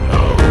and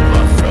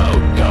overthrow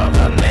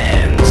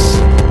governments.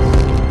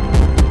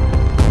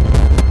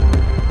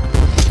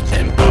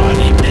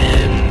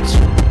 Embodiment.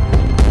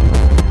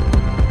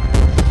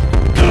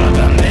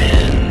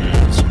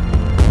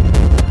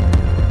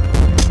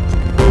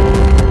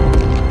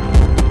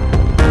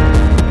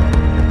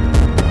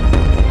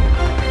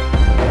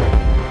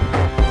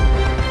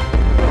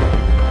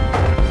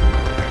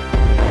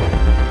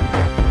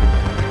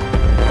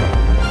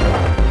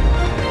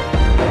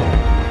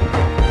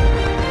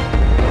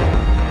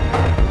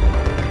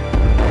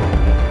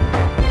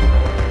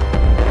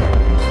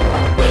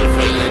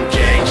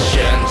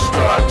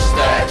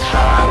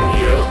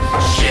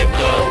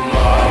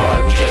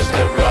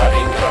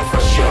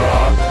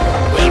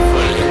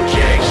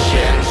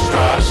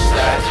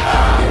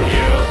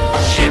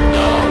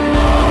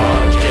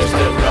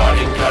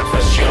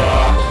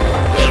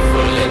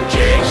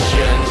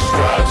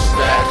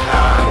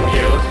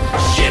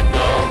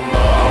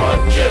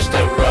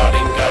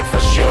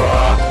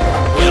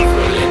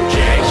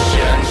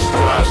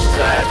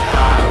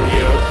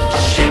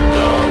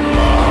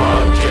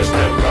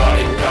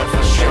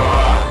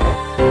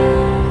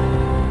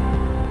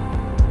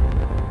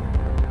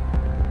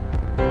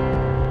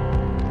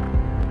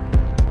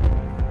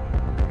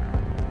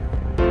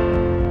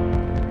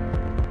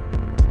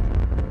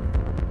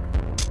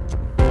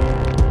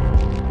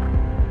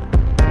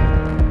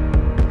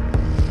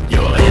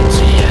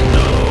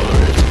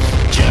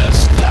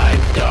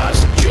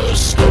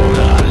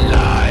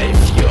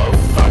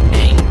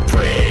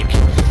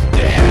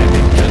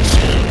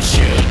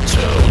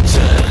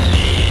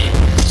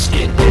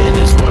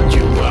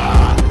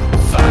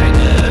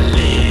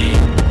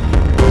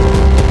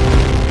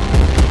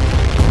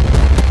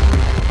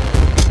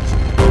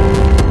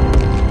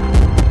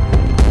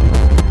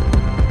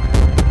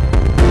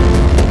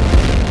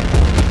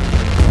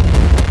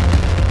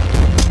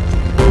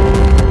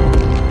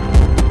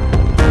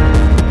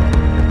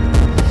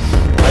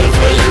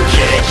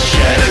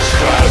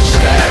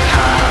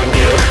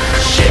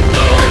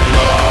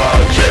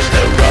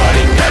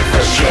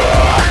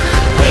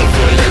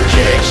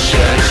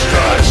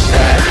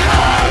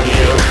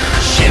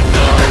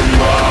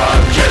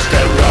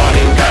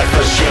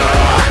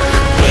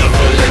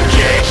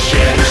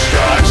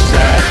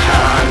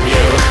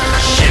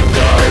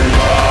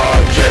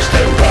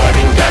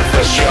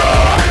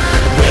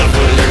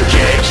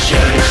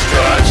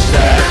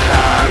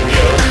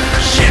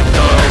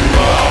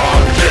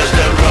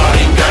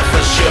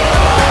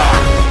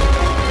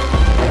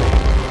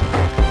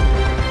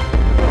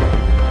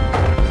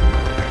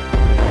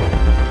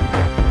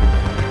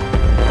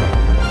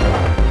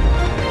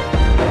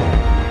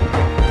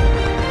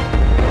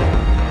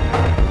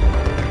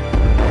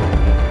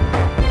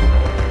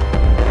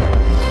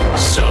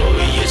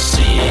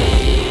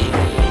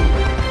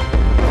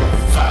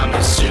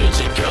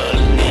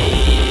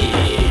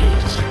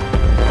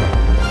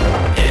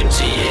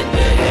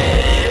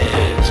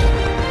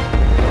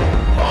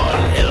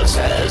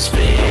 es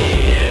fehlt.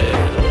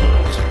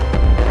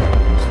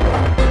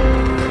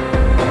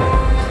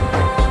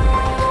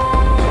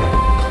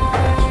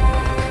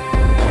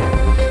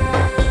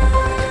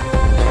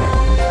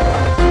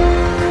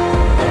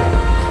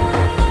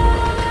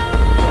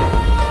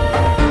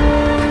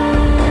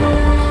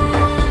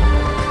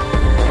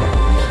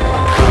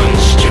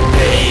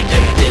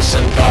 Constipated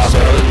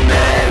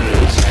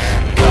disembowelment.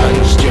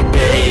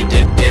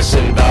 Constipated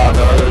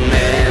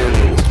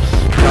disembowelment.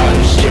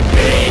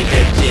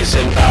 Constipated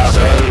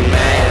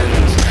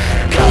disembowelment.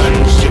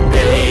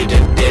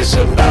 Constipated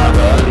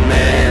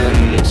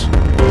disembowelment.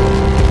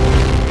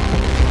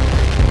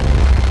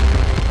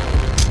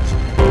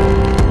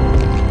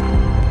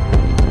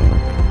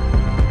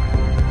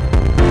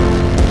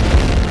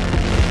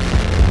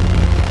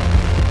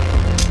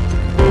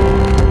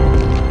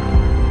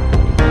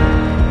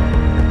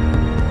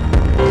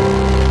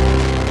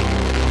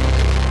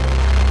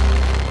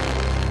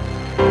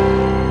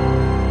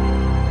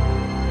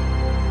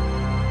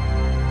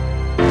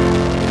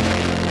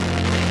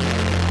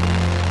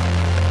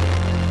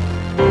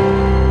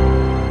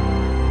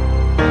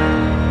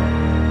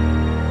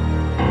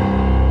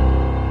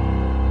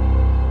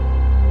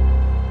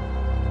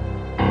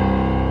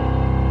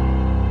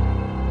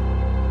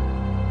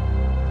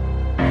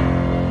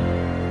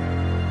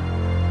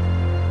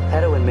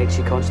 Heroin makes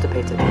you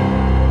constipated.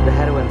 The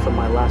heroin from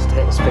my last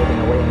hit is fading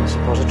away and the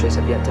suppositories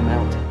have yet to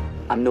melt.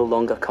 I'm no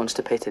longer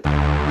constipated.